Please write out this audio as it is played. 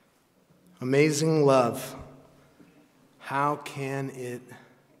Amazing love. How can it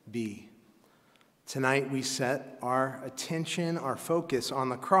be? Tonight we set our attention, our focus on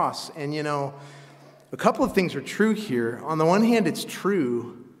the cross. And you know, a couple of things are true here. On the one hand, it's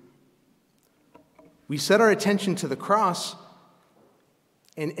true. We set our attention to the cross,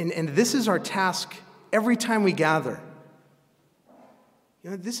 and this is our task every time we gather.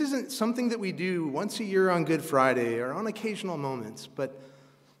 You know, this isn't something that we do once a year on Good Friday or on occasional moments, but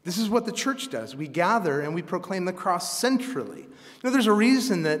this is what the church does. We gather and we proclaim the cross centrally. You know, there's a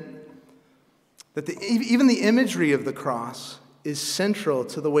reason that even the imagery of the cross is central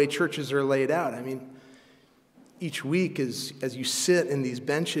to the way churches are laid out. I mean, each week as you sit in these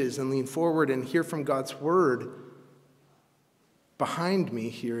benches and lean forward and hear from God's word, behind me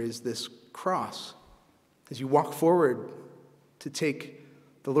here is this cross. As you walk forward to take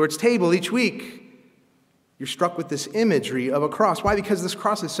the Lord's table each week, you're struck with this imagery of a cross. Why? Because this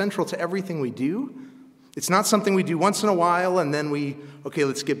cross is central to everything we do. It's not something we do once in a while and then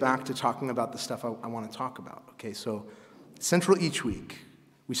let's get back to talking about the stuff I want to talk about. Okay, so it's central each week.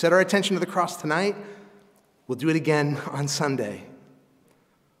 We set our attention to the cross tonight. We'll do it again on Sunday.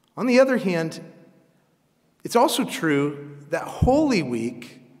 On the other hand, it's also true that Holy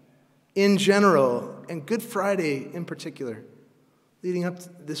Week in general, and Good Friday in particular, leading up to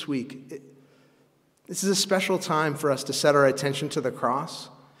this week, this is a special time for us to set our attention to the cross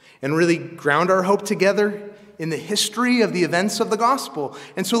and really ground our hope together in the history of the events of the gospel.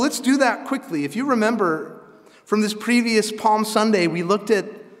 And so let's do that quickly. If you remember from this previous Palm Sunday, we looked at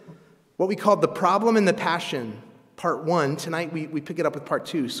what we called the problem and the passion, part 1. Tonight we pick it up with part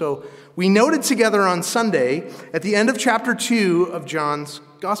 2. So we noted together on Sunday at the end of chapter 2 of John's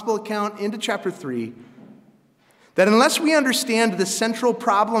gospel account into chapter 3 that unless we understand the central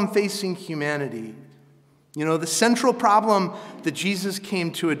problem facing humanity, you know, the central problem that Jesus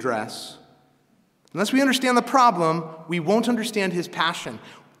came to address, unless we understand the problem, we won't understand his passion.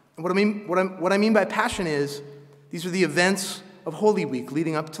 And what I mean by passion is these are the events of Holy Week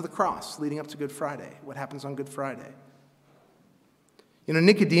leading up to the cross, leading up to Good Friday, what happens on Good Friday. You know,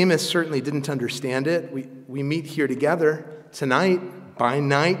 Nicodemus certainly didn't understand it. We meet here together tonight, by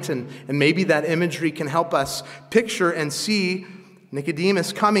night, and maybe that imagery can help us picture and see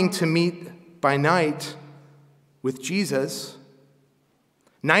Nicodemus coming to meet by night with Jesus.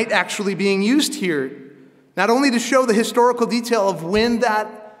 Night actually being used here, not only to show the historical detail of when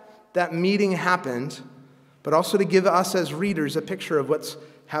that meeting happened, but also to give us as readers a picture of what's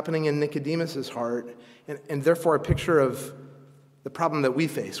happening in Nicodemus's heart, and therefore a picture of the problem that we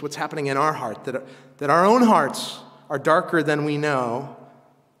face, what's happening in our heart, that our own hearts are darker than we know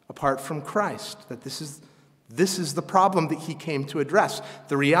apart from Christ, that this is the problem that he came to address,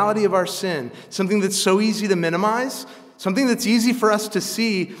 the reality of our sin, something that's so easy to minimize, something that's easy for us to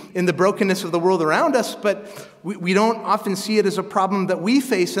see in the brokenness of the world around us, but we don't often see it as a problem that we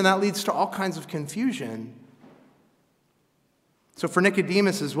face, and that leads to all kinds of confusion. So for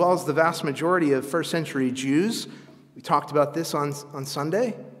Nicodemus, as well as the vast majority of first century Jews, we talked about this on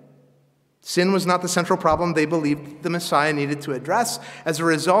Sunday, sin was not the central problem they believed the Messiah needed to address. As a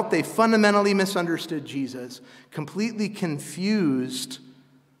result, they fundamentally misunderstood Jesus, completely confused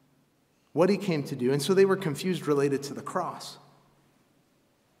what he came to do, and so they were confused related to the cross.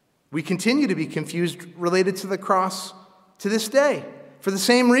 We continue to be confused related to the cross to this day for the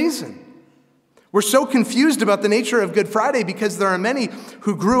same reason. We're so confused about the nature of Good Friday because there are many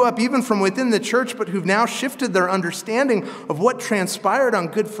who grew up even from within the church but who've now shifted their understanding of what transpired on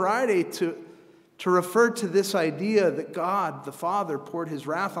Good Friday to refer to this idea that God, the Father, poured his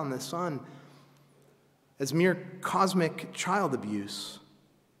wrath on the Son as mere cosmic child abuse.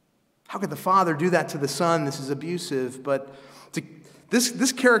 How could the Father do that to the Son? This is abusive. But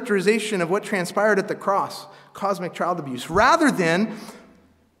this characterization of what transpired at the cross, cosmic child abuse, rather than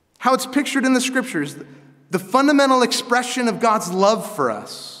how it's pictured in the Scriptures, the fundamental expression of God's love for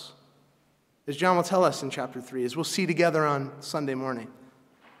us, as John will tell us in chapter 3, as we'll see together on Sunday morning.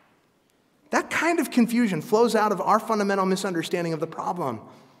 That kind of confusion flows out of our fundamental misunderstanding of the problem.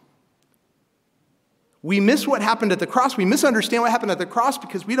 We miss what happened at the cross. We misunderstand what happened at the cross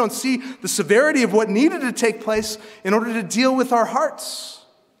because we don't see the severity of what needed to take place in order to deal with our hearts.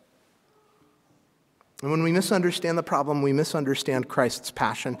 And when we misunderstand the problem, we misunderstand Christ's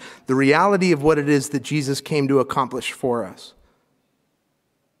passion, the reality of what it is that Jesus came to accomplish for us.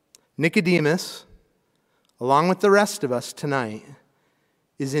 Nicodemus, along with the rest of us tonight,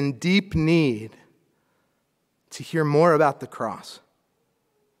 is in deep need to hear more about the cross.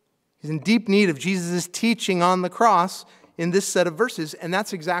 He's in deep need of Jesus' teaching on the cross in this set of verses, and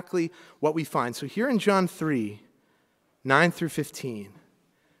that's exactly what we find. So here in John 3, 9 through 15,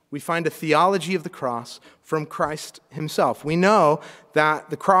 we find a theology of the cross from Christ himself. We know that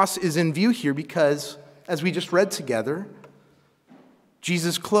the cross is in view here because, as we just read together,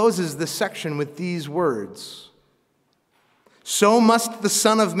 Jesus closes this section with these words: "So must the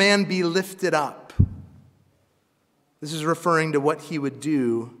Son of Man be lifted up." This is referring to what he would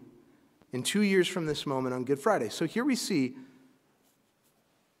do in 2 years from this moment on Good Friday. So here we see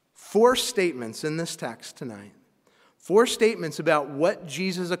 4 statements in this text tonight. 4 statements about what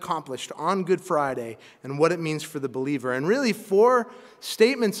Jesus accomplished on Good Friday and what it means for the believer. And really 4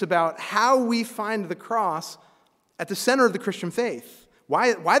 statements about how we find the cross at the center of the Christian faith.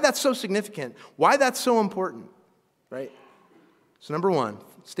 Why that's so significant. Why that's so important. Right? So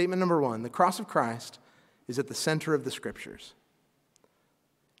statement number 1, the cross of Christ is at the center of the Scriptures.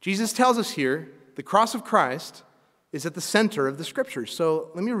 Jesus tells us here the cross of Christ is at the center of the Scriptures.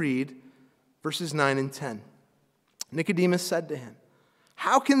 So let me read verses 9 and 10. Nicodemus said to him,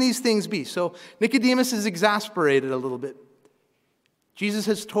 "How can these things be?" So Nicodemus is exasperated a little bit. Jesus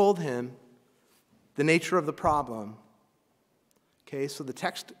has told him the nature of the problem. Okay, so the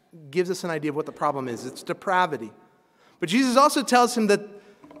text gives us an idea of what the problem is. It's depravity. But Jesus also tells him that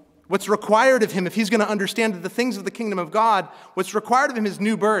what's required of him, if he's going to understand the things of the kingdom of God, what's required of him is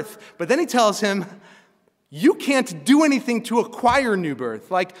new birth. But then he tells him, you can't do anything to acquire new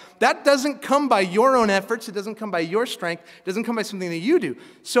birth. Like, that doesn't come by your own efforts. It doesn't come by your strength. It doesn't come by something that you do.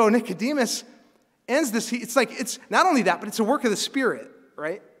 So Nicodemus ends this. It's not only that, but it's a work of the Spirit,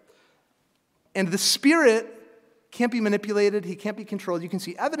 right? And the Spirit can't be manipulated. He can't be controlled. You can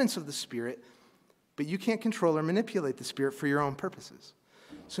see evidence of the Spirit, but you can't control or manipulate the Spirit for your own purposes.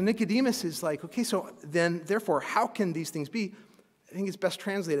 So Nicodemus is like, okay, so then, therefore, how can these things be? I think it's best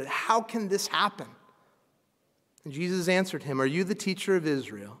translated, how can this happen? And Jesus answered him, "Are you the teacher of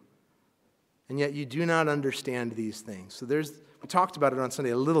Israel, and yet you do not understand these things?" So we talked about it on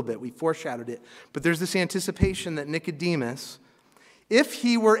Sunday a little bit. We foreshadowed it. But there's this anticipation that Nicodemus, if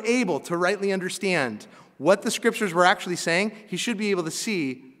he were able to rightly understand what the Scriptures were actually saying, he should be able to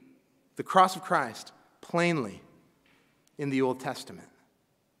see the cross of Christ plainly in the Old Testament.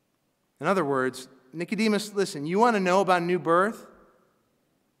 In other words, Nicodemus, listen, you want to know about new birth?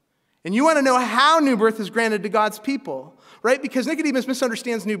 And you want to know how new birth is granted to God's people, right? Because Nicodemus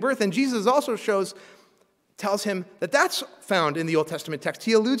misunderstands new birth, and Jesus also tells him that that's found in the Old Testament text.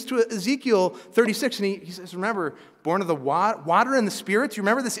 He alludes to Ezekiel 36, and he says, remember, born of the water and the Spirit. Do you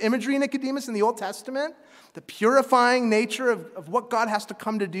remember this imagery, Nicodemus, in the Old Testament? The purifying nature of what God has to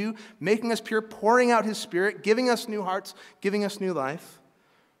come to do, making us pure, pouring out his Spirit, giving us new hearts, giving us new life.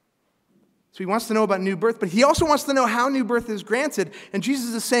 So he wants to know about new birth, but he also wants to know how new birth is granted. And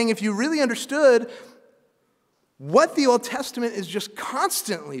Jesus is saying, if you really understood what the Old Testament is just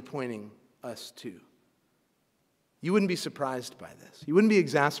constantly pointing us to, you wouldn't be surprised by this. You wouldn't be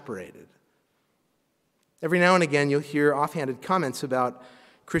exasperated. Every now and again, you'll hear offhanded comments about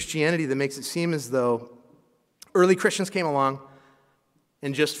Christianity that makes it seem as though early Christians came along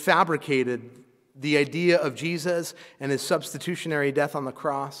and just fabricated the idea of Jesus and his substitutionary death on the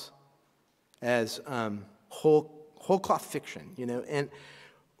cross as whole cloth fiction, And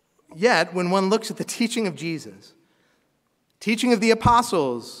yet, when one looks at the teaching of Jesus, teaching of the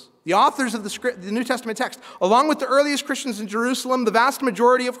apostles, the authors of the New Testament text, along with the earliest Christians in Jerusalem, the vast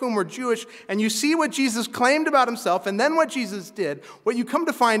majority of whom were Jewish, and you see what Jesus claimed about himself and then what Jesus did, what you come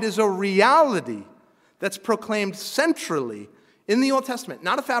to find is a reality that's proclaimed centrally in the Old Testament,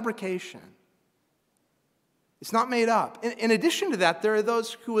 not a fabrication. It's not made up. In addition to that, there are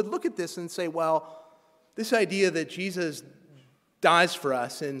those who would look at this and say, well, this idea that Jesus dies for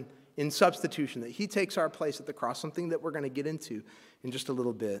us in substitution, that he takes our place at the cross, something that we're going to get into in just a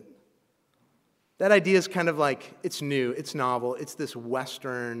little bit. That idea is kind of like, it's new, it's novel, it's this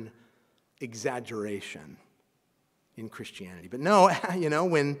Western exaggeration in Christianity. But no,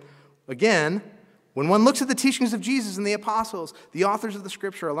 when one looks at the teachings of Jesus and the apostles, the authors of the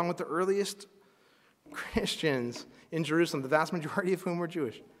Scripture, along with the earliest Christians in Jerusalem, the vast majority of whom were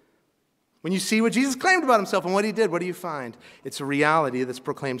Jewish. When you see what Jesus claimed about himself and what he did, what do you find? It's a reality that's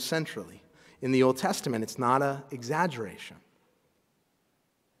proclaimed centrally in the Old Testament. It's not an exaggeration.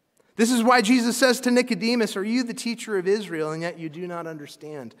 This is why Jesus says to Nicodemus, "Are you the teacher of Israel, and yet you do not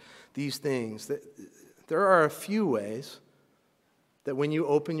understand these things?" There are a few ways that when you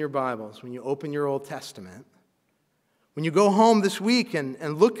open your Bibles, when you open your Old Testament, when you go home this week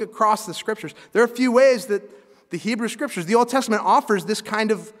and look across the Scriptures, there are a few ways that the Hebrew Scriptures, the Old Testament, offers this kind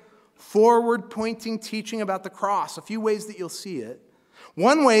of forward-pointing teaching about the cross, a few ways that you'll see it.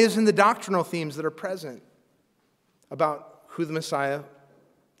 One way is in the doctrinal themes that are present about who the Messiah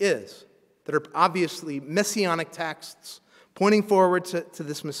is, that are obviously messianic texts pointing forward to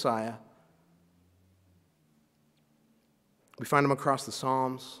this Messiah. We find him across the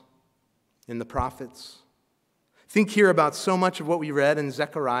Psalms, in the prophets. Think here about so much of what we read in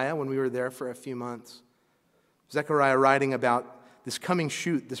Zechariah when we were there for a few months. Zechariah writing about this coming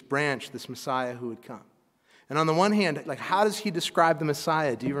shoot, this branch, this Messiah who would come. And on the one hand, like, how does he describe the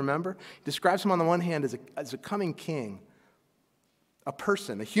Messiah? Do you remember? He describes him on the one hand as a coming king, a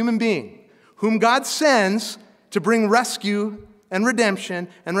person, a human being, whom God sends to bring rescue and redemption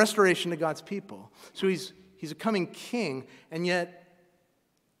and restoration to God's people. So he's a coming king, and yet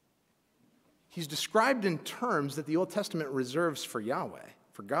he's described in terms that the Old Testament reserves for Yahweh,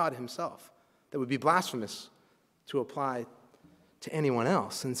 for God himself, that would be blasphemous to apply to anyone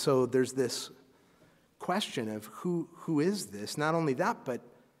else. And so there's this question of who is this? Not only that, but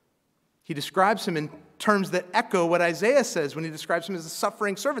he describes him in terms that echo what Isaiah says when he describes him as a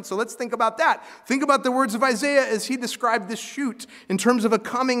suffering servant. So let's think about that. Think about the words of Isaiah as he described this shoot in terms of a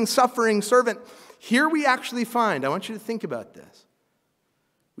coming suffering servant. Here we actually find, I want you to think about this,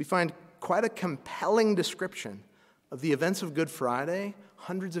 we find quite a compelling description of the events of Good Friday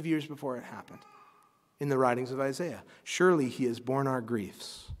hundreds of years before it happened in the writings of Isaiah. Surely he has borne our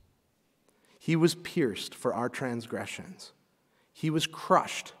griefs. He was pierced for our transgressions. He was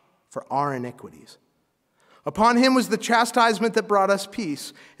crushed for our iniquities. Upon him was the chastisement that brought us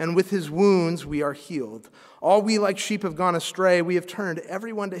peace, and with his wounds we are healed. All we like sheep have gone astray. We have turned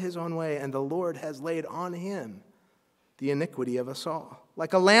everyone to his own way, and the Lord has laid on him the iniquity of us all.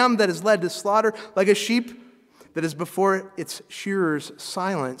 Like a lamb that is led to slaughter, like a sheep that is before its shearers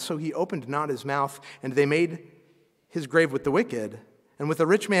silent, so he opened not his mouth, and they made his grave with the wicked, and with a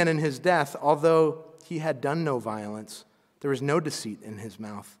rich man in his death, although he had done no violence, there was no deceit in his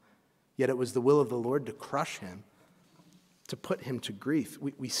mouth. Yet it was the will of the Lord to crush him, to put him to grief.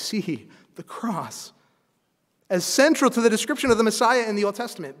 We see the cross as central to the description of the Messiah in the Old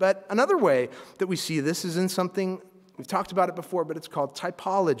Testament. But another way that we see this is in something, we've talked about it before, but it's called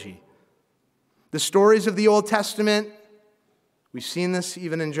typology. The stories of the Old Testament, we've seen this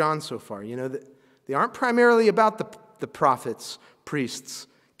even in John so far. You know, that they aren't primarily about the prophets, priests,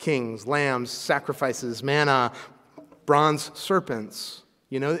 kings, lambs, sacrifices, manna, bronze serpents.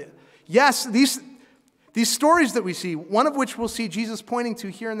 You know, yes, these stories that we see, one of which we'll see Jesus pointing to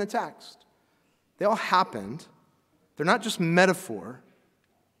here in the text, they all happened. They're not just metaphor,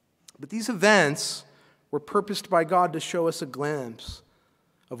 but these events were purposed by God to show us a glimpse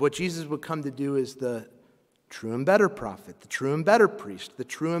of what Jesus would come to do as the true and better prophet, the true and better priest, the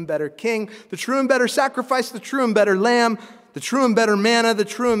true and better king, the true and better sacrifice, the true and better lamb, the true and better manna, the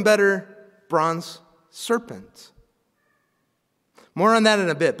true and better bronze serpent. More on that in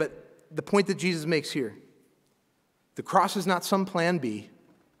a bit, but the point that Jesus makes here, the cross is not some plan B.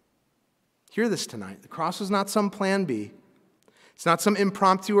 Hear this tonight. The cross is not some plan B. It's not some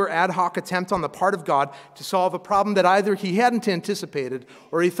impromptu or ad hoc attempt on the part of God to solve a problem that either he hadn't anticipated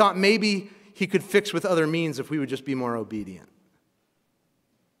or he thought maybe he could fix with other means if we would just be more obedient.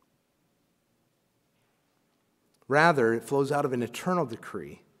 Rather, it flows out of an eternal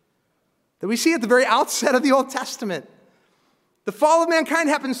decree that we see at the very outset of the Old Testament. The fall of mankind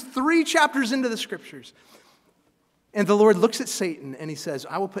happens 3 chapters into the Scriptures. And the Lord looks at Satan and he says,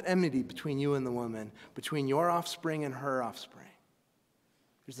 I will put enmity between you and the woman, between your offspring and her offspring.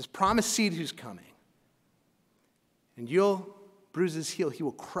 There's this promised seed who's coming. And you'll bruise his heel. He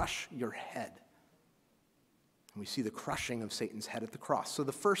will crush your head. And we see the crushing of Satan's head at the cross. So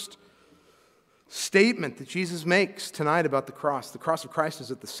the first statement that Jesus makes tonight about the cross of Christ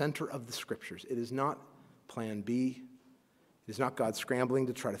is at the center of the Scriptures. It is not plan B. It is not God scrambling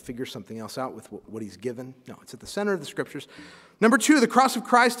to try to figure something else out with what he's given. No, it's at the center of the Scriptures. Number 2, the cross of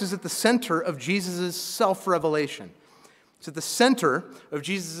Christ is at the center of Jesus' self-revelation. It's at the center of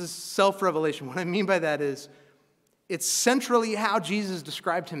Jesus' self-revelation. What I mean by that is it's centrally how Jesus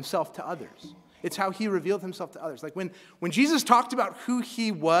described himself to others. It's how he revealed himself to others. Like when Jesus talked about who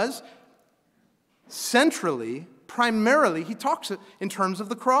he was, centrally, primarily, he talks in terms of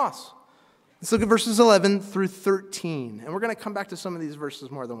the cross. Let's look at verses 11 through 13. And we're going to come back to some of these verses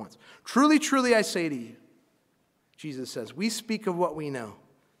more than once. Truly, truly, I say to you, Jesus says, we speak of what we know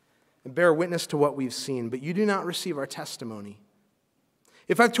and bear witness to what we've seen, but you do not receive our testimony.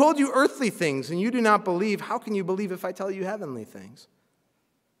 If I've told you earthly things and you do not believe, how can you believe if I tell you heavenly things?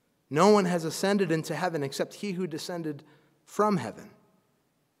 No one has ascended into heaven except he who descended from heaven,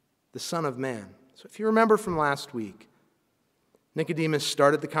 the Son of Man. So if you remember from last week, Nicodemus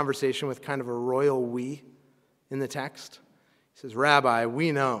started the conversation with kind of a royal we in the text. He says, Rabbi,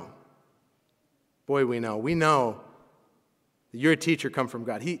 we know. Boy, we know. We know You're a teacher come from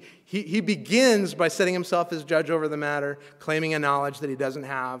God. He begins by setting himself as judge over the matter, claiming a knowledge that he doesn't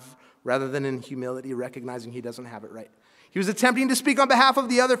have, rather than in humility recognizing he doesn't have it right. He was attempting to speak on behalf of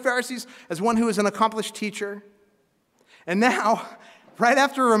the other Pharisees as one who is an accomplished teacher. And now, right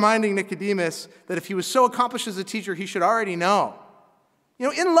after reminding Nicodemus that if he was so accomplished as a teacher, he should already know.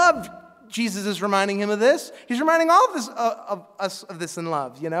 In love, Jesus is reminding him of this. He's reminding all of us of this in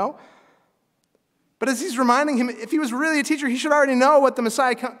love, But as he's reminding him, if he was really a teacher, he should already know what the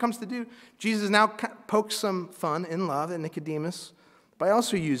Messiah comes to do. Jesus now pokes some fun in love at Nicodemus by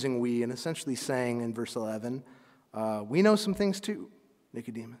also using we and essentially saying in verse 11, we know some things too,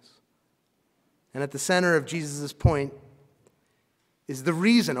 Nicodemus. And at the center of Jesus' point is the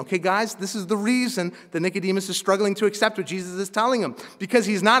reason, okay guys, this is the reason that Nicodemus is struggling to accept what Jesus is telling him. Because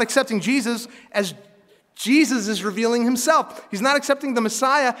he's not accepting Jesus as Jesus is revealing himself. He's not accepting the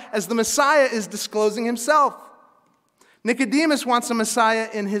Messiah as the Messiah is disclosing himself. Nicodemus wants a Messiah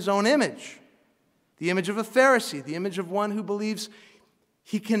in his own image. The image of a Pharisee, the image of one who believes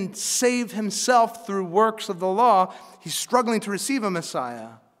he can save himself through works of the law. He's struggling to receive a Messiah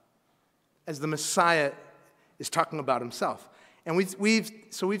as the Messiah is talking about himself. And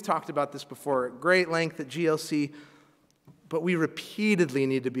we've talked about this before at great length at GLC, but we repeatedly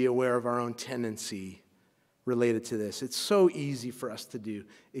need to be aware of our own tendency related to this. It's so easy for us to do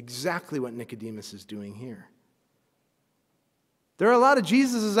exactly what Nicodemus is doing here. There are a lot of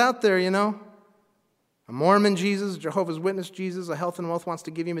Jesuses out there, A Mormon Jesus, Jehovah's Witness Jesus, a health and wealth wants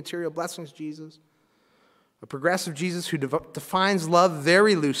to give you material blessings Jesus, a progressive Jesus who defines love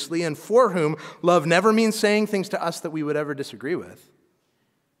very loosely and for whom love never means saying things to us that we would ever disagree with.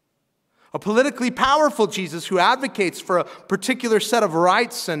 A politically powerful Jesus who advocates for a particular set of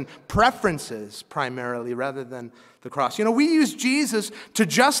rights and preferences primarily rather than the cross. We use Jesus to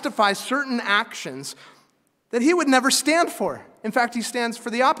justify certain actions that he would never stand for. In fact, he stands for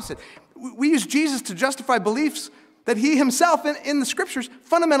the opposite. We use Jesus to justify beliefs that he himself in the scriptures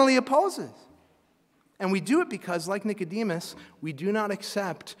fundamentally opposes. And we do it because, like Nicodemus, we do not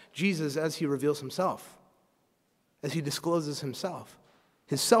accept Jesus as he reveals himself, as he discloses himself,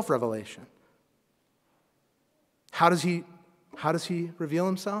 his self-revelation. How does he reveal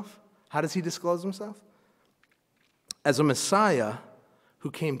himself? How does he disclose himself? As a Messiah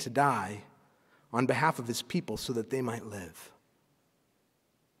who came to die on behalf of his people so that they might live.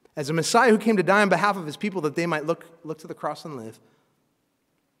 As a Messiah who came to die on behalf of his people that they might look to the cross and live.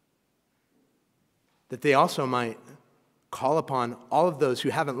 That they also might call upon all of those who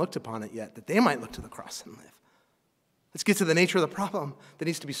haven't looked upon it yet, that they might look to the cross and live. Let's get to the nature of the problem that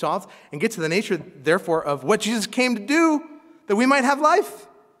needs to be solved and get to the nature, therefore, of what Jesus came to do that we might have life.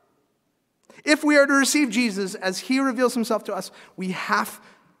 If we are to receive Jesus as he reveals himself to us, we have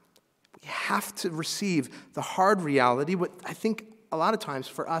to receive the hard reality, what I think a lot of times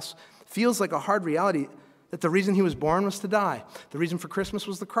for us feels like a hard reality, that the reason he was born was to die. The reason for Christmas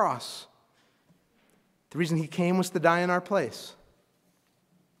was the cross. The reason he came was to die in our place.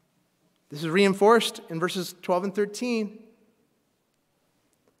 This is reinforced in verses 12 and 13.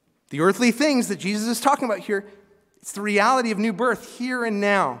 The earthly things that Jesus is talking about here, it's the reality of new birth here and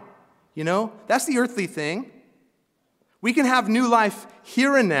now. That's the earthly thing. We can have new life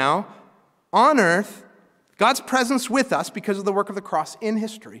here and now on earth, God's presence with us because of the work of the cross in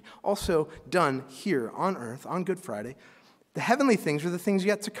history, also done here on earth on Good Friday. The heavenly things are the things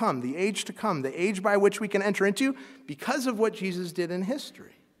yet to come, the age by which we can enter into because of what Jesus did in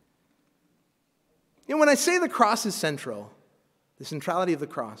history. When I say the cross is central, the centrality of the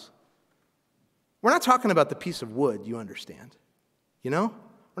cross, we're not talking about the piece of wood, you understand. We're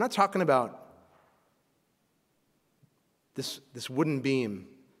not talking about this wooden beam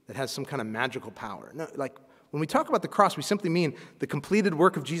that has some kind of magical power. No, when we talk about the cross, we simply mean the completed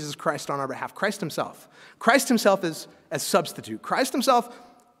work of Jesus Christ on our behalf. Christ himself. Christ himself is as substitute. Christ himself,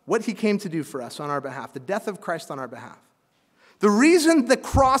 what he came to do for us on our behalf. The death of Christ on our behalf. The reason the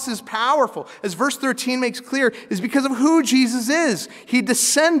cross is powerful, as verse 13 makes clear, is because of who Jesus is. He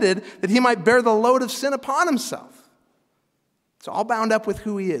descended that he might bear the load of sin upon himself. It's all bound up with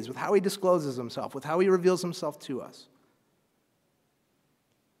who he is, with how he discloses himself, with how he reveals himself to us.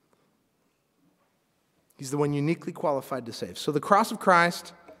 He's the one uniquely qualified to save. So the cross of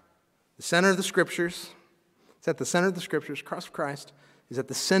Christ, the center of the Scriptures, it's at the center of the Scriptures. Cross of Christ is at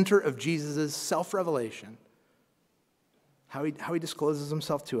the center of Jesus' self-revelation, how he discloses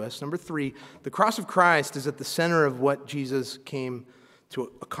himself to us. Number 3, the cross of Christ is at the center of what Jesus came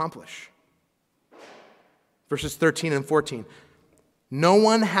to accomplish. Verses 13 and 14. No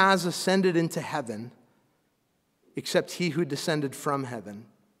one has ascended into heaven except he who descended from heaven,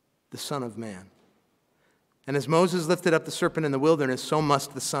 the Son of Man. And as Moses lifted up the serpent in the wilderness, so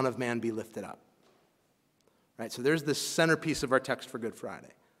must the Son of Man be lifted up. Right? So there's the centerpiece of our text for Good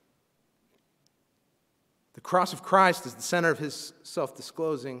Friday. The cross of Christ is the center of his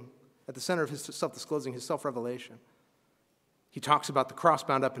self-disclosing, at the center of his self-disclosing, his self-revelation. He talks about the cross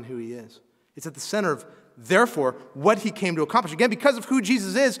bound up in who he is. It's at the center of, therefore, what he came to accomplish. Again, because of who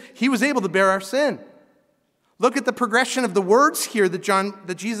Jesus is, he was able to bear our sin. Look at the progression of the words here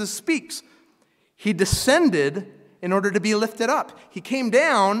that Jesus speaks. He descended in order to be lifted up. He came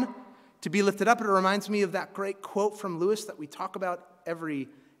down to be lifted up. It reminds me of that great quote from Lewis that we talk about every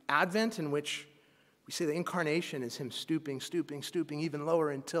Advent, in which we say the incarnation is him stooping even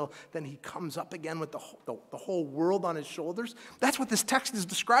lower until then he comes up again with the whole world on his shoulders. That's what this text is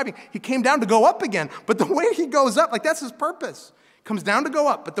describing. He came down to go up again, but the way he goes up, like that's his purpose. He comes down to go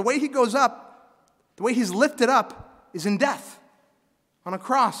up, but the way he goes up, the way he's lifted up is in death on a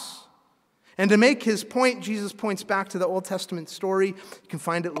cross. And to make his point, Jesus points back to the Old Testament story. You can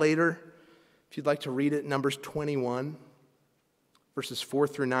find it later if you'd like to read it, Numbers 21. Verses 4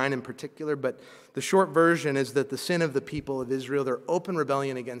 through 9 in particular, but the short version is that the sin of the people of Israel, their open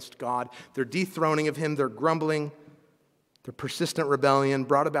rebellion against God, their dethroning of him, their grumbling, their persistent rebellion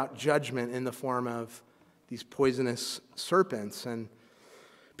brought about judgment in the form of these poisonous serpents. And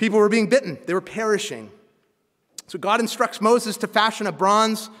people were being bitten. They were perishing. So God instructs Moses to fashion a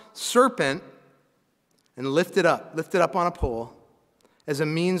bronze serpent and lift it up on a pole as a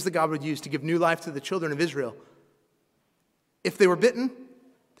means that God would use to give new life to the children of Israel. If they were bitten,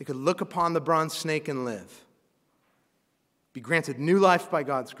 they could look upon the bronze snake and live, be granted new life by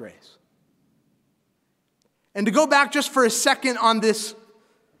God's grace. And to go back just for a second on this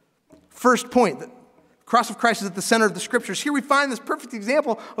first point, the cross of Christ is at the center of the Scriptures. Here we find this perfect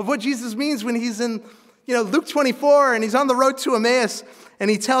example of what Jesus means when he's in Luke 24 and he's on the road to Emmaus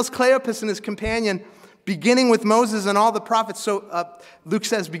and he tells Cleopas and his companion, beginning with Moses and all the prophets. So Luke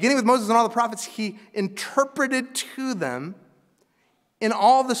says, beginning with Moses and all the prophets, he interpreted to them in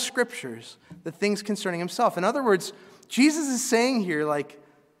all the Scriptures the things concerning himself. In other words, Jesus is saying here, like,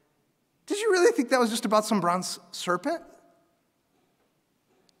 did you really think that was just about some bronze serpent?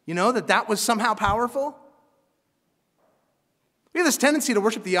 That was somehow powerful? We have this tendency to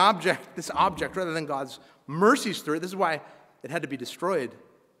worship this object, rather than God's mercies through it. This is why it had to be destroyed.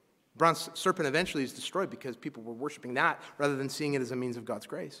 The bronze serpent eventually is destroyed because people were worshiping that rather than seeing it as a means of God's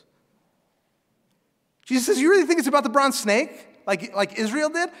grace. Jesus says, you really think it's about the bronze snake? Like Israel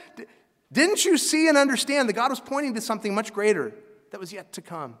did? Didn't you see and understand that God was pointing to something much greater that was yet to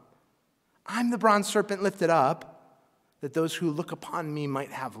come? I'm the bronze serpent lifted up, that those who look upon me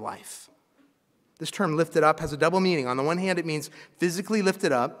might have life. This term lifted up has a double meaning. On the one hand, it means physically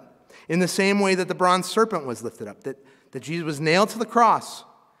lifted up in the same way that the bronze serpent was lifted up, that Jesus was nailed to the cross,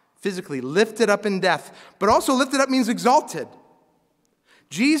 physically lifted up in death. But also lifted up means exalted.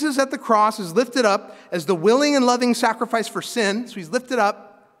 Jesus at the cross is lifted up as the willing and loving sacrifice for sin. So he's lifted up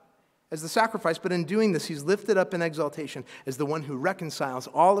as the sacrifice, but in doing this, he's lifted up in exaltation as the one who reconciles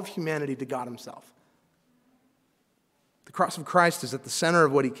all of humanity to God himself. The cross of Christ is at the center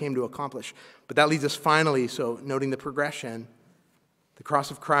of what he came to accomplish. But that leads us finally, so noting the progression, the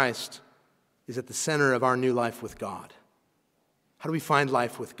cross of Christ is at the center of our new life with God. How do we find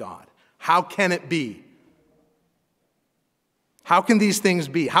life with God? How can it be? How can these things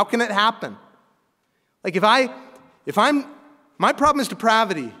be? How can it happen? Like my problem is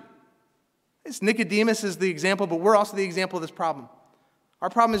depravity. Nicodemus is the example, but we're also the example of this problem. Our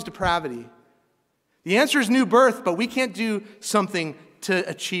problem is depravity. The answer is new birth, but we can't do something to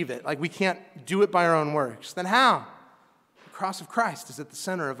achieve it. Like we can't do it by our own works. Then how? The cross of Christ is at the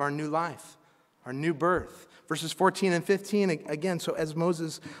center of our new life, our new birth. Verses 14 and 15, again, so as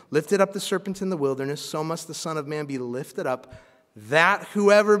Moses lifted up the serpent in the wilderness, so must the Son of Man be lifted up, that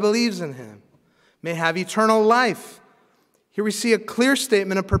whoever believes in him may have eternal life. Here we see a clear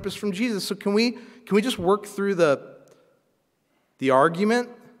statement of purpose from Jesus. So can we just work through the argument,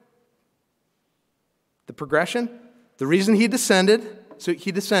 the progression? The reason he descended, so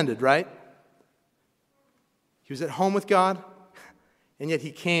he descended, right? He was at home with God, and yet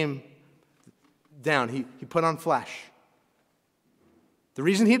he came down. He put on flesh. The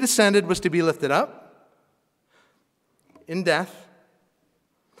reason he descended was to be lifted up in death.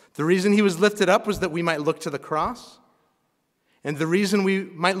 The reason he was lifted up was that we might look to the cross. And the reason we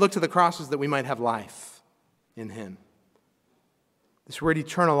might look to the cross is that we might have life in him. This word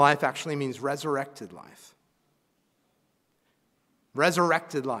eternal life actually means resurrected life.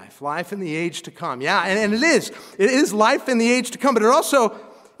 Resurrected life. Life in the age to come. Yeah, and it is. It is life in the age to come, but it also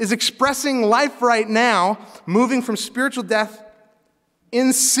is expressing life right now, moving from spiritual death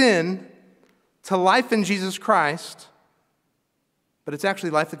in sin to life in Jesus Christ, but it's actually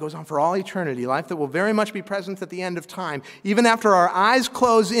life that goes on for all eternity, life that will very much be present at the end of time. Even after our eyes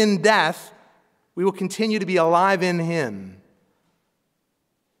close in death, we will continue to be alive in Him.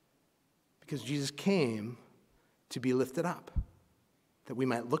 Because Jesus came to be lifted up, that we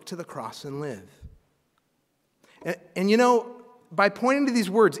might look to the cross and live. And you know, by pointing to these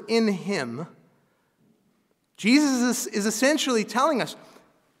words, in Him, Jesus is essentially telling us,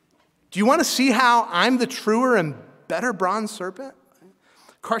 do you want to see how I'm the truer and better bronze serpent?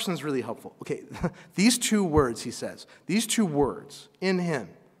 Carson's really helpful. Okay, these two words, he says, these two words, in Him,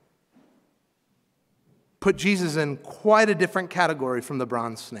 put Jesus in quite a different category from the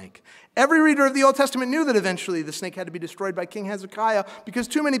bronze snake. Every reader of the Old Testament knew that eventually the snake had to be destroyed by King Hezekiah because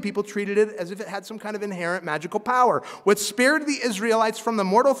too many people treated it as if it had some kind of inherent magical power. What spared the Israelites from the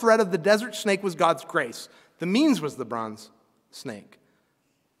mortal threat of the desert snake was God's grace. The means was the bronze snake.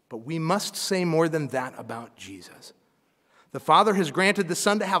 But we must say more than that about Jesus. The Father has granted the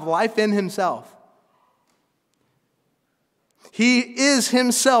Son to have life in Himself. He is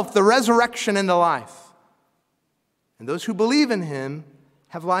Himself the resurrection and the life. And those who believe in Him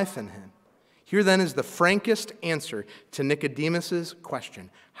have life in Him. Here then is the frankest answer to Nicodemus' question.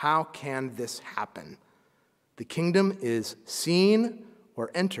 How can this happen? The kingdom is seen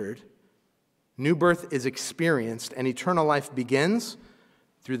or entered, new birth is experienced, and eternal life begins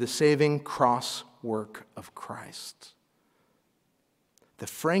through the saving cross work of Christ. The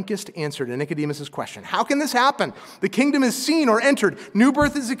frankest answer to Nicodemus' question. How can this happen? The kingdom is seen or entered. New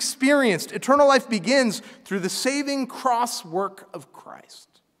birth is experienced. Eternal life begins through the saving cross work of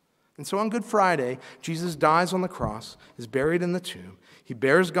Christ. And so on Good Friday, Jesus dies on the cross, is buried in the tomb. He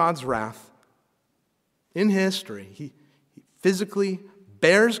bears God's wrath in history. He physically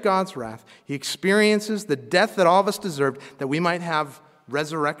bears God's wrath. He experiences the death that all of us deserved, that we might have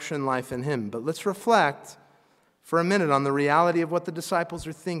resurrection life in Him. But let's reflect for a minute on the reality of what the disciples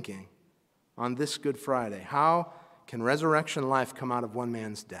are thinking on this Good Friday. How can resurrection life come out of one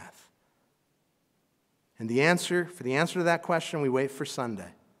man's death? And for the answer to that question, we wait for Sunday.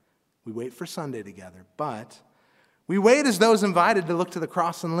 We wait for Sunday together, but we wait as those invited to look to the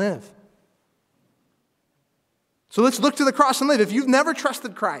cross and live. So let's look to the cross and live. If you've never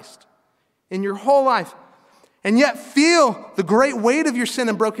trusted Christ in your whole life, and yet feel the great weight of your sin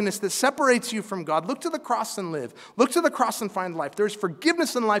and brokenness that separates you from God, look to the cross and live. Look to the cross and find life. There's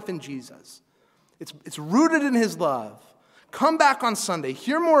forgiveness and life in Jesus. It's rooted in His love. Come back on Sunday.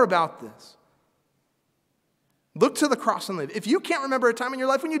 Hear more about this. Look to the cross and live. If you can't remember a time in your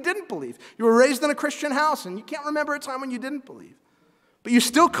life when you didn't believe, you were raised in a Christian house and you can't remember a time when you didn't believe, but you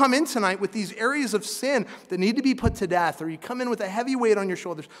still come in tonight with these areas of sin that need to be put to death, or you come in with a heavy weight on your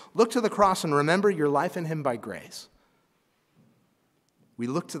shoulders, look to the cross and remember your life in Him by grace. We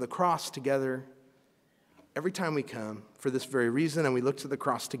look to the cross together every time we come for this very reason, and we look to the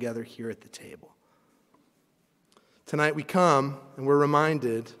cross together here at the table. Tonight we come and we're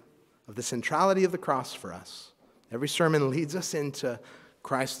reminded of the centrality of the cross for us. Every sermon leads us into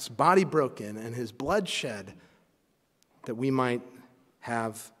Christ's body broken and His blood shed that we might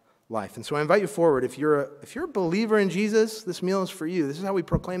have life. And so I invite you forward. If you're a believer in Jesus, this meal is for you. This is how we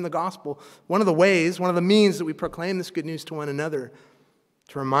proclaim the gospel. One of the ways, one of the means that we proclaim this good news to one another,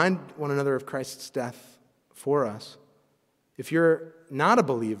 to remind one another of Christ's death for us. If you're not a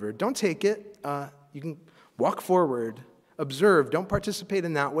believer, don't take it. You can walk forward, observe. Don't participate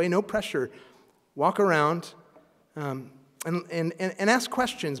in that way. No pressure. Walk around and ask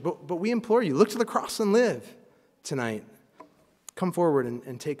questions. But we implore you, look to the cross and live tonight. Come forward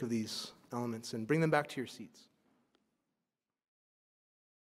and take of these elements and bring them back to your seats.